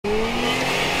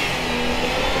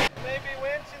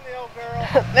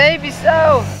Maybe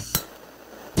so.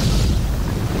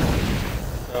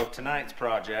 So tonight's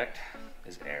project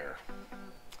is air.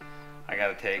 I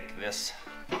gotta take this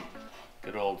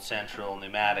good old central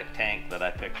pneumatic tank that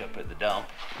I picked up at the dump.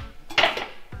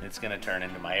 It's gonna turn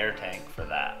into my air tank for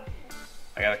that.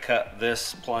 I gotta cut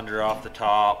this plunger off the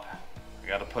top. I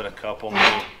gotta put a couple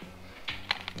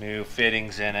new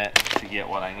fittings in it to get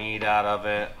what I need out of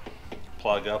it.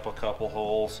 Plug up a couple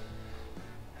holes.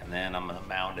 And then I'm gonna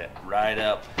mount it right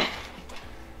up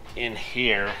in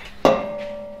here.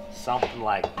 Something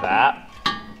like that.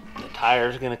 The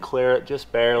tire's gonna clear it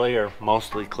just barely, or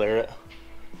mostly clear it.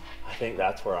 I think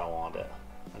that's where I want it.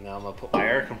 And now I'm gonna put my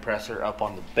air compressor up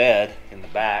on the bed in the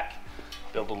back,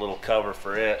 build a little cover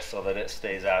for it so that it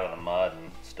stays out of the mud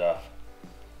and stuff.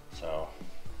 So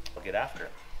I'll get after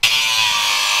it.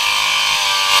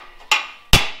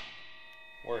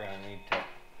 We're gonna need to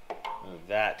move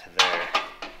that to there.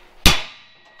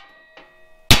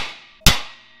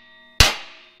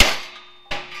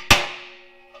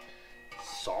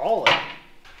 Solid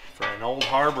for an old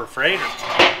harbor freighter.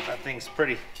 That thing's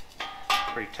pretty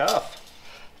tough.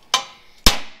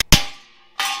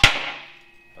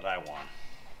 But I won.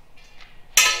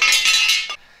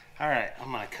 All right,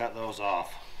 I'm gonna cut those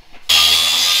off.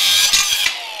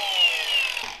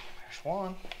 There's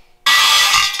one.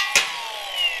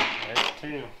 There's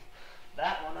two.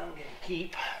 That one I'm gonna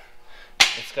keep.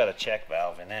 It's got a check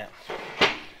valve in it.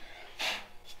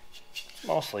 It's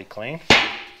mostly clean.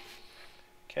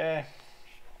 Okay.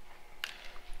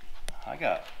 I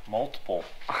got multiple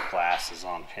glasses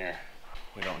on here.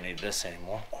 We don't need this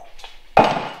anymore.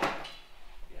 Yeah,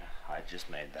 I just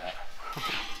made that.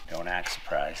 Don't act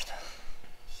surprised.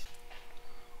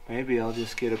 Maybe I'll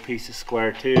just get a piece of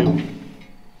square tube,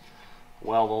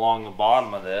 weld along the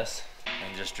bottom of this,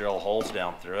 and just drill holes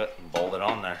down through it and bolt it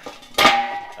on there.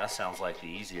 That sounds like the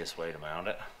easiest way to mount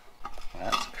it.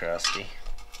 That's crusty.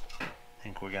 I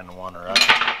think we're gonna want to run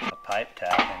a pipe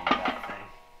tap into that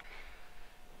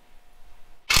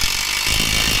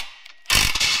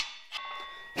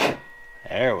thing.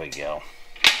 There we go.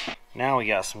 Now we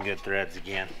got some good threads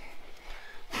again.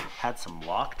 Had some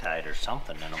Loctite or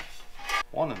something in them.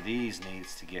 One of these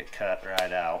needs to get cut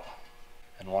right out,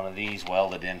 and one of these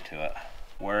welded into it.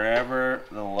 Wherever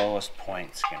the lowest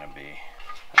point's gonna be.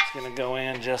 It's gonna go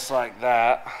in just like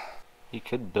that. You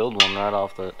could build one right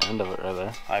off the end of it right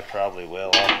there. I probably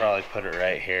will. I'll probably put it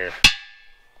right here.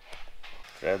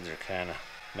 Threads are kind of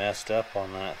messed up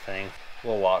on that thing.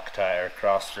 We'll Loctite or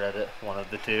cross thread it, one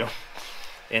of the two,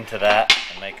 into that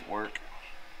and make it work.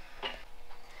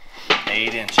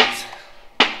 8 inches.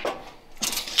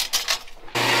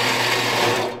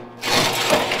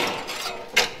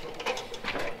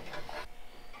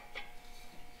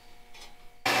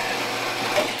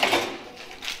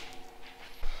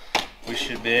 We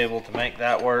should be able to make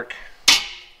that work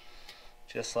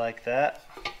just like that.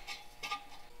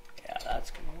 Yeah,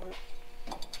 that's gonna work.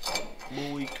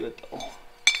 Muy good though.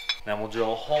 Then we'll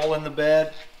drill a hole in the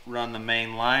bed, run the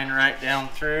main line right down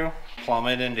through, plumb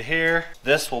it into here.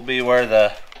 This will be where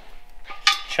the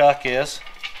chuck is.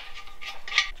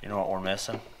 Do you know what we're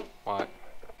missing? What?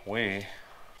 We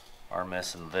are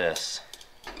missing this.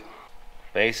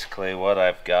 Basically what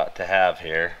I've got to have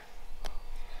here,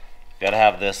 gotta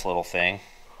have this little thing.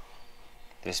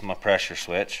 This is my pressure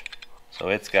switch, so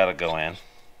it's gotta go in.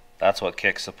 That's what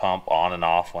kicks the pump on and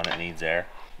off when it needs air.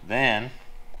 Then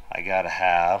I gotta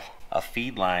have a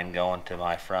feed line going to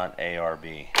my front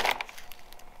ARB.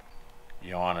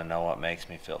 You wanna know what makes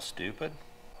me feel stupid?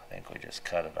 I think we just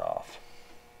cut it off.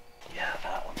 Yeah,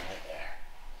 that one right there.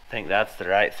 Think that's the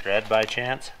right thread by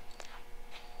chance?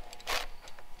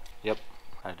 Yep,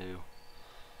 I do.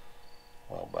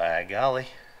 Well, by golly.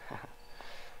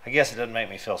 I guess it doesn't make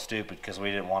me feel stupid because we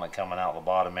didn't want it coming out the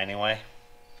bottom anyway.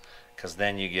 Because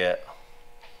then you get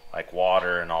like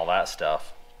water and all that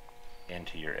stuff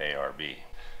into your ARB.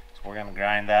 So we're going to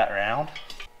grind that around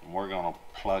and we're going to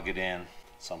plug it in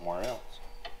somewhere else.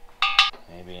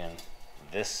 Maybe in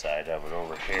this side of it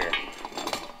over here.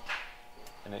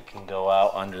 And it can go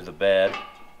out under the bed.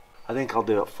 I think I'll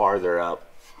do it farther up.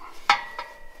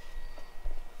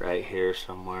 Right here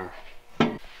somewhere.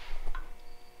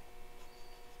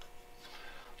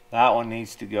 That one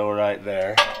needs to go right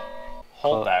there.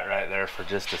 Hold that right there for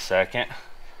just a second.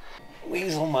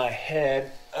 Weasel my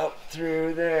head up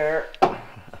through there.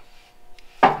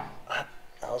 That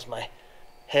was my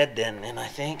head denting in, I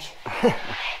think.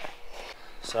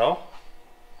 So,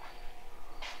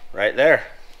 right there.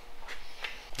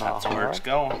 That's where it's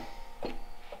going.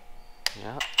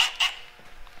 Yeah.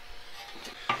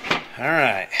 All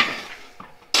right.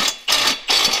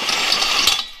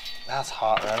 That's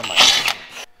hot right on my hand.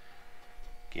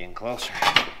 Getting closer.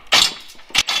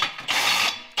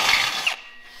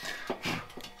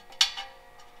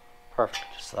 Perfect.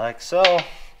 Just like so.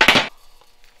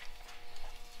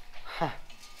 Huh.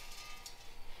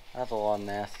 That's a lot of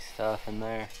nasty stuff in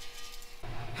there.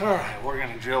 Alright, we're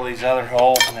going to drill these other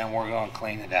holes and then we're going to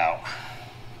clean it out.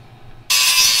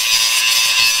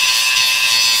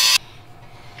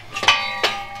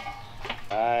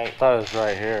 I thought it was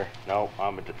right here. Nope,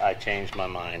 I changed my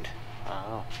mind.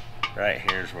 Oh. Right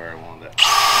here's where I wanted it.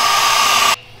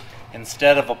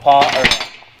 Instead of a pop or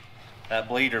that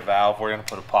bleeder valve, we're going to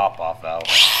put a pop-off valve.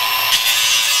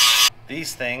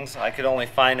 These things, I could only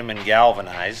find them in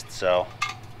galvanized, so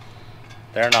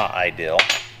they're not ideal,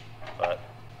 but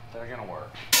they're going to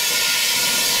work.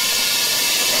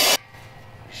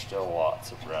 There's still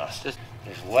lots of rust.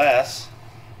 There's less.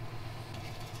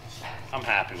 I'm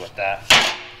happy with that.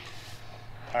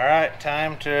 All right,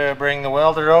 time to bring the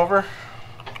welder over.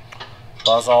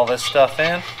 Buzz all this stuff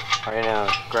in. Are you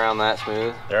gonna ground that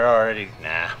smooth? They're already,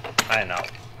 nah, I know.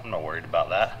 I'm not worried about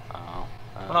that. Oh.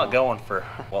 We're not going for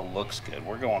what looks good.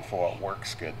 We're going for what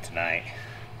works good tonight.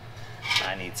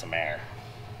 I need some air.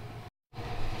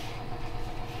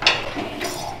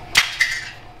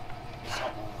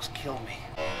 Something almost killed me.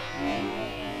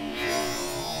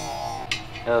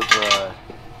 That was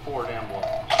Ford emblem.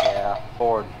 yeah,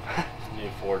 Ford. New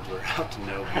Fords were out to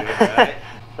no good, right?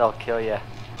 They'll kill you.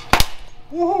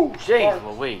 Woohoo!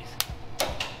 Jeez Louise.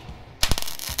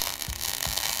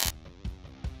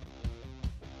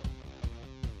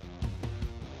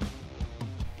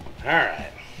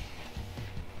 Alright.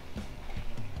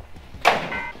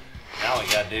 Now all we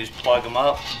gotta do is plug them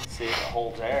up, see if it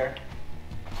holds air.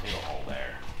 It'll hold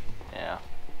air. Yeah.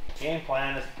 Game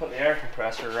plan is to put the air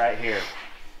compressor right here.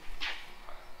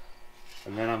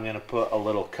 And then I'm gonna put a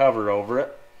little cover over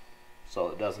it so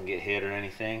it doesn't get hit or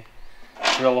anything.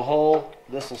 Drill a hole,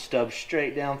 this will stub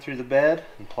straight down through the bed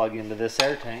and plug into this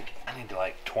air tank. I need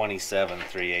like 27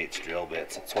 3/8 drill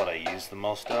bits. It's what I use the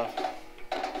most of.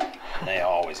 And they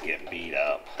always get beat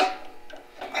up.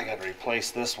 I gotta replace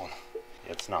this one.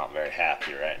 It's not very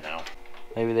happy right now.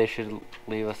 Maybe they should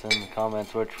leave us in the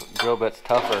comments which drill bit's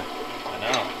tougher. I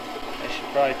know. They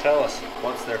should probably tell us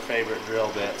what's their favorite drill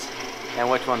bits. And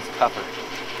which one's tougher.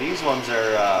 These ones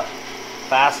are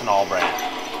Fastenal brand.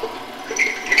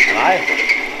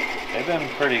 And they've been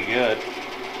pretty good.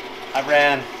 I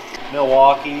ran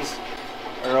Milwaukee's,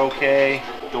 are okay.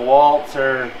 DeWalt's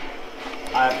I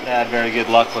haven't had very good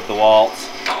luck with DeWalt's.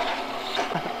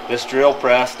 This drill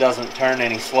press doesn't turn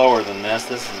any slower than this.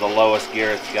 This is the lowest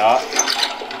gear it's got.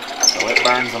 So it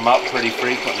burns them up pretty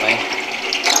frequently.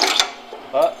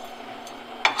 But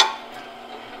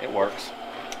it works.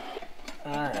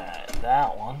 Alright,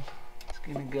 that one is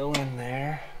gonna go in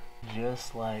there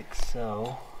just like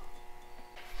so.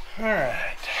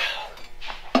 Alright.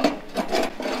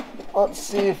 Let's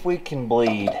see if we can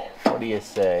bleed. What do you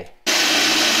say?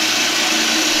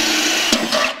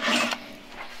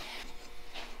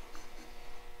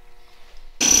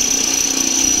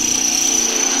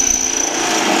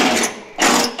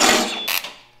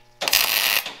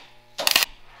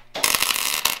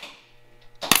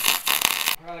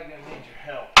 Probably gonna need your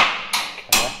help.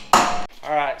 Okay.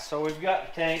 Alright, so we've got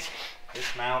the tank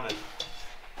dismounted.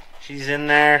 She's in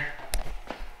there,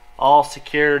 all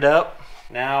secured up.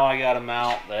 Now I gotta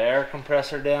mount the air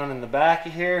compressor down in the back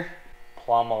of here,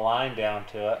 plumb a line down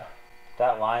to it.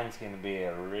 That line's gonna be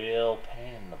a real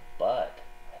pain in the butt.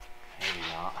 Maybe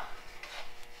not.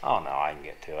 Oh no, I can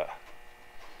get to it.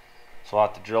 So I'll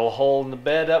have to drill a hole in the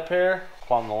bed up here,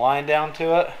 plumb the line down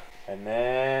to it, and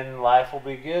then life will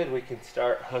be good. We can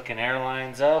start hooking air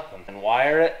lines up and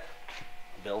wire it,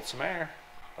 build some air.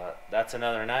 But that's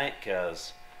another night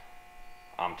because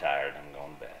I'm tired. I'm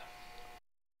going to bed.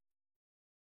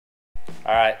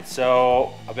 Alright,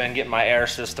 so I've been getting my air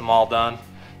system all done.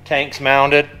 Tank's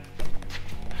mounted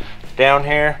down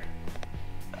here.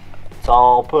 It's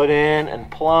all put in and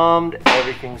plumbed.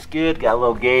 Everything's good. Got a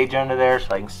little gauge under there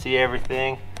so I can see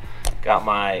everything. Got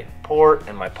my port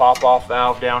and my pop-off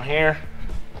valve down here.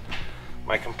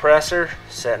 My compressor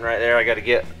sitting right there. I got to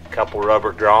get a couple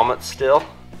rubber grommets still,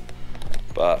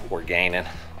 but we're gaining.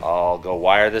 I'll go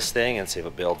wire this thing and see if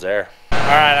it builds air.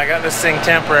 Alright, I got this thing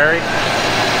temporary.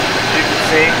 As you can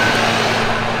see,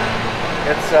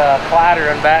 it's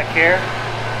clattering back here.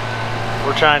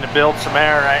 We're trying to build some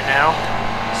air right now,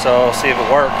 so see if it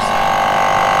works.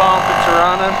 Pump, it's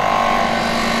running.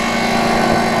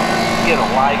 Get a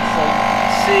light so you can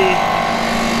see.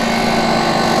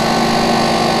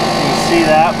 You can see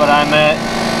that, but I'm at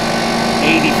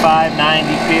 85,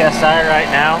 90 PSI right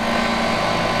now.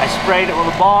 I sprayed it with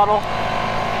a bottle.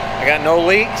 I got no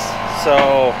leaks,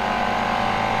 so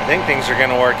I think things are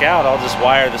gonna work out. I'll just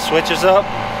wire the switches up,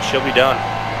 she'll be done.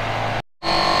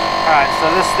 Alright, so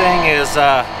this thing is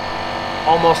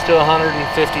almost to 150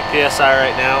 PSI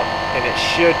right now, and it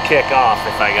should kick off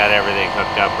if I got everything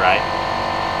hooked up right.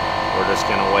 We're just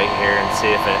gonna wait here and see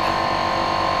if it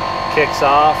kicks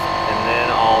off, and then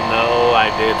I'll know I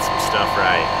did some stuff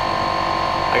right.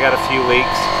 I got a few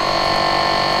leaks.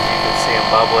 You can see them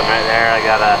bubbling right there. I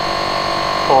gotta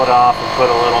pull it off and put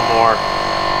a little more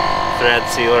thread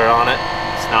sealer on it.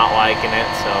 It's not liking it,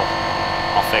 so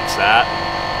I'll fix that.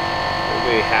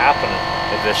 What'll be happening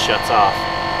if this shuts off?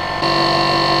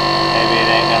 Maybe it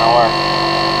ain't gonna work.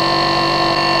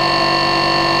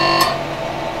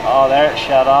 Oh, there it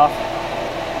shut off.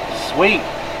 Sweet.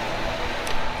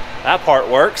 That part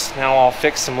works. Now I'll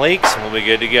fix some leaks and we'll be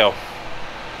good to go.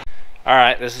 All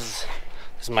right, this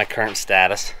is my current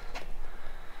status.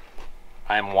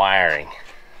 I'm wiring.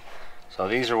 So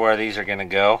these are where these are gonna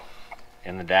go,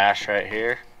 in the dash right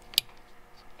here.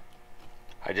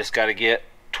 I just gotta get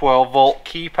 12-volt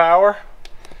key power,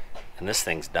 and this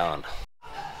thing's done.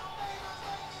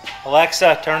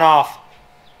 Alexa, turn off.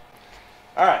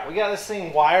 All right, we got this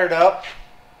thing wired up.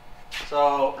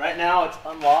 So right now it's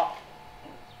unlocked.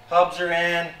 Hubs are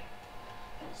in.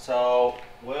 So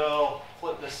we'll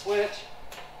flip this switch.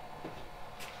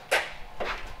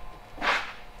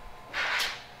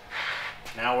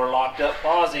 Now we're locked up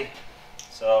Aussie.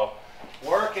 So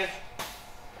working.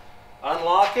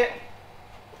 Unlock it.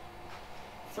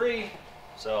 Free.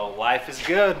 So life is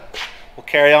good. We'll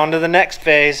carry on to the next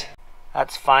phase.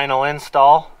 That's final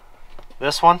install.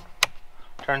 This one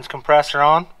turns compressor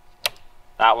on.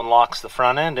 That one locks the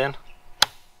front end in.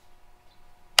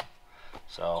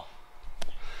 So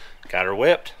got her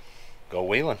whipped. Go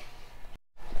wheeling.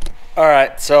 All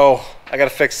right, so I gotta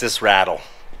fix this rattle.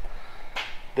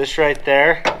 This right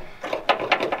there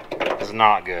is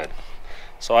not good.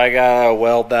 So I gotta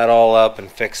weld that all up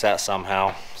and fix that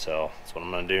somehow. So that's what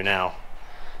I'm gonna do now.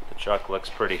 The truck looks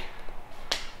pretty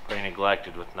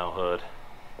neglected with no hood.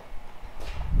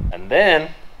 And then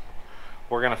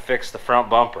we're gonna fix the front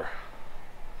bumper.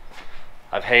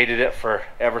 I've hated it for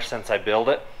ever since I built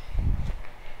it.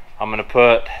 I'm gonna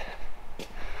put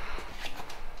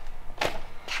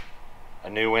a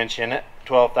new winch in it,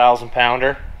 12,000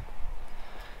 pounder,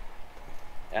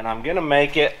 and I'm gonna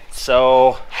make it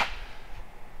so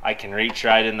I can reach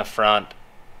right in the front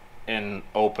and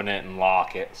open it and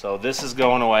lock it. So this is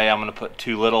going away. I'm gonna put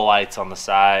 2 little lights on the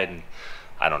side, and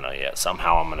I don't know yet.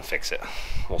 Somehow I'm gonna fix it.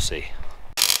 We'll see.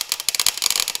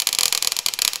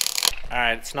 All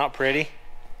right, it's not pretty,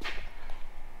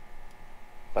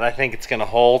 but I think it's gonna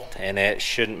hold, and it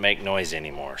shouldn't make noise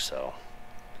anymore. So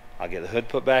I'll get the hood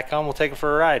put back on. We'll take it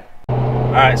for a ride.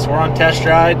 All right, so we're on test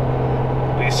ride.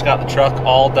 We just got the truck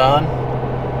all done.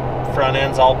 Front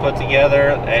end's all put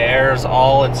together. The air's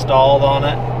all installed on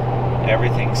it.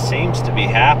 Everything seems to be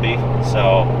happy.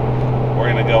 So we're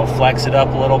gonna go flex it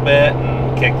up a little bit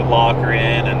and kick the locker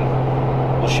in,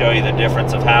 and we'll show you the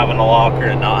difference of having a locker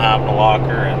and not having a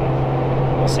locker,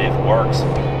 and we'll see if it works.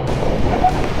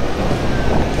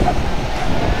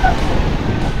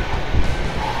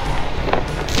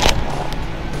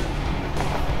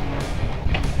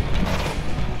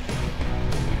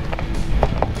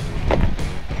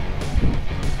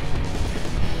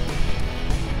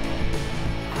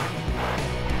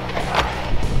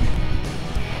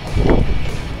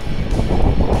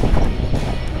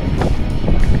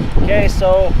 Okay,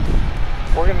 so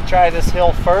we're going to try this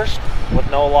hill first with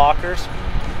no lockers.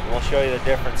 And we'll show you the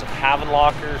difference of having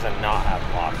lockers and not having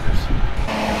lockers.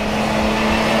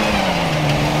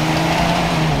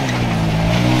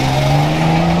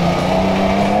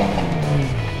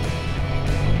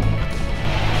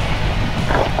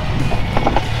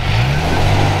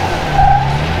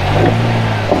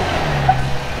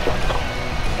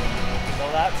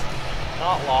 So that's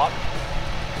not locked.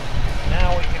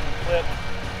 Now we can flip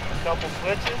a couple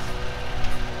switches.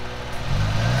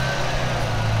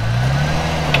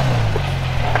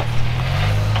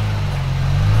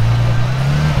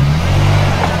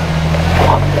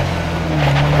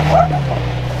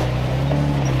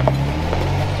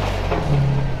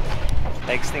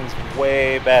 Makes things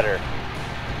way better.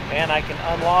 And I can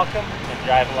unlock them and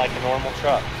drive it like a normal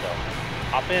truck. So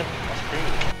hop in, let's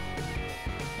cruise.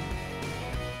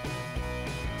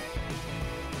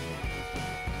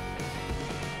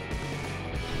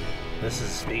 This is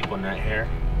a steep one right here.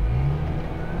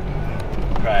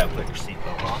 Probably have to put your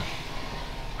seatbelt on.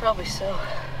 Probably so.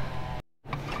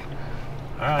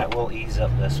 Alright, we'll ease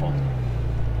up this one.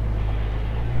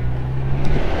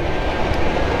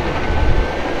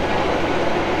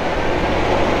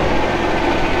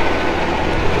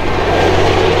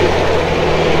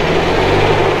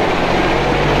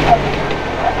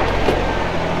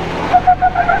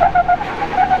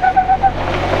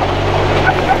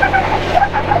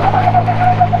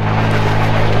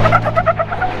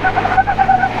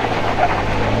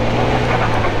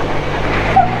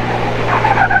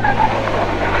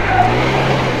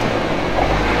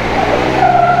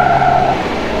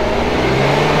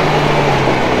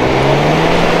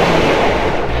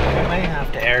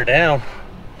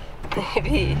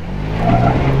 Maybe.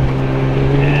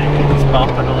 Yeah, it's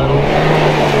bumping a little.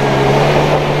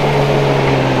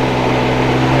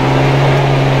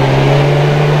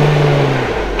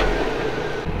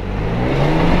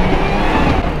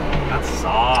 That's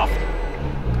soft.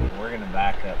 We're gonna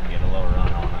back up and get a little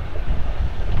run on it.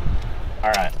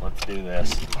 All right, let's do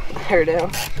this. Tear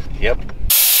down. Yep.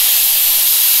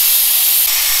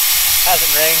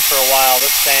 Hasn't rained for a while.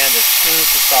 This sand is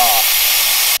super soft.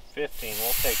 15,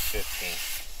 we'll take 15.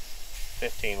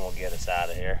 15 will get us out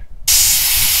of here.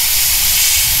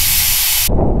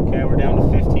 Okay, we're down to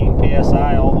 15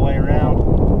 PSI all the way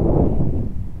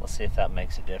around. Let's see if that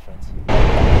makes a difference.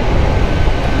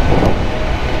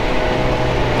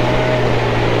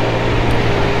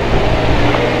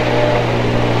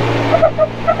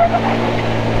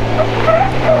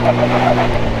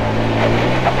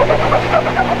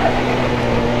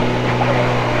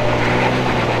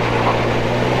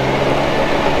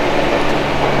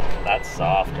 That's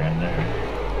soft right there.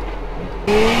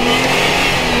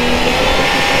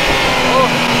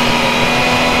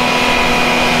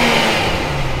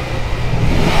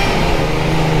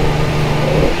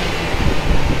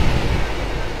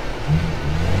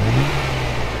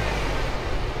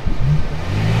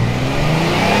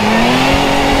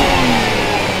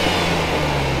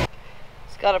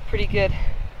 It's got a pretty good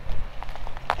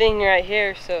thing right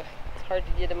here, so it's hard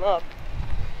to get him up.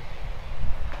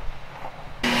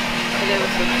 But there was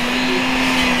some speed.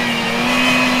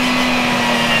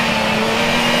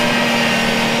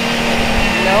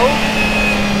 No?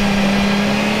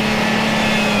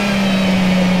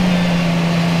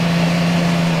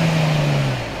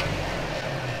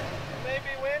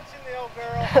 Maybe winching the old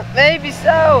girl. Maybe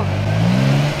so.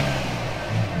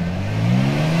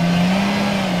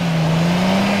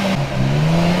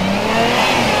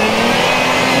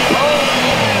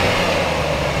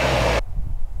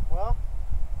 Well,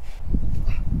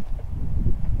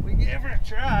 we give her a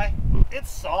try. It's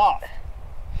soft,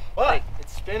 but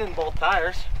it's spinning both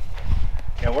tires.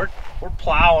 Yeah, we're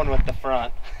plowing with the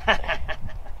front.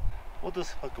 We'll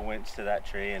just hook a winch to that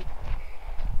tree and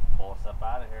pull us up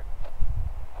out of here.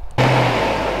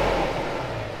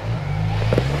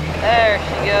 There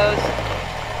she goes.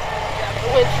 Got the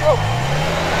winch rope.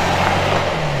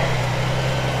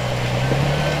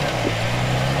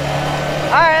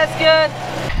 Alright, that's good.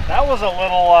 That was a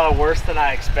little worse than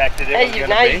I expected it was Hey,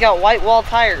 gonna now be. you got white wall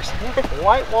tires.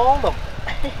 White walled them.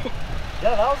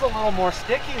 Yeah, that was a little more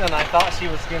sticky than I thought she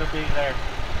was gonna be there.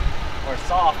 Or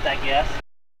soft, I guess.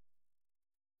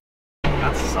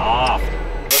 That's soft.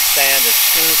 This sand is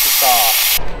super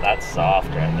soft. That's soft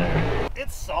right there.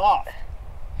 It's soft.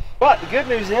 But the good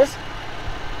news is,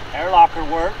 air locker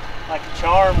worked like a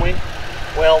charm. We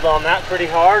weld on that pretty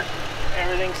hard.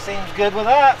 Everything seems good with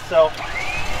that, so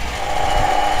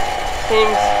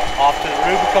Seems. off to the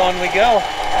Rubicon we go.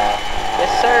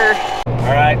 Yes, sir.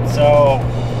 All right, so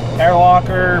air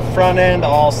locker, front end,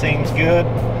 all seems good.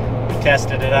 We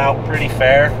tested it out pretty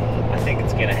fair. I think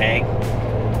it's gonna hang.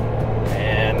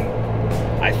 And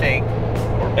I think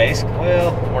we're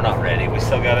well, we're not ready. We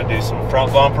still gotta do some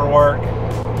front bumper work,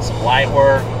 some light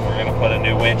work. We're gonna put a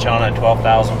new winch on a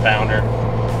 12,000 pounder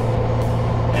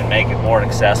and make it more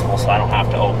accessible so I don't have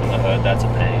to open the hood. That's a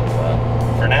pain, but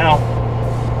for now,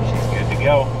 she's good to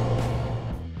go.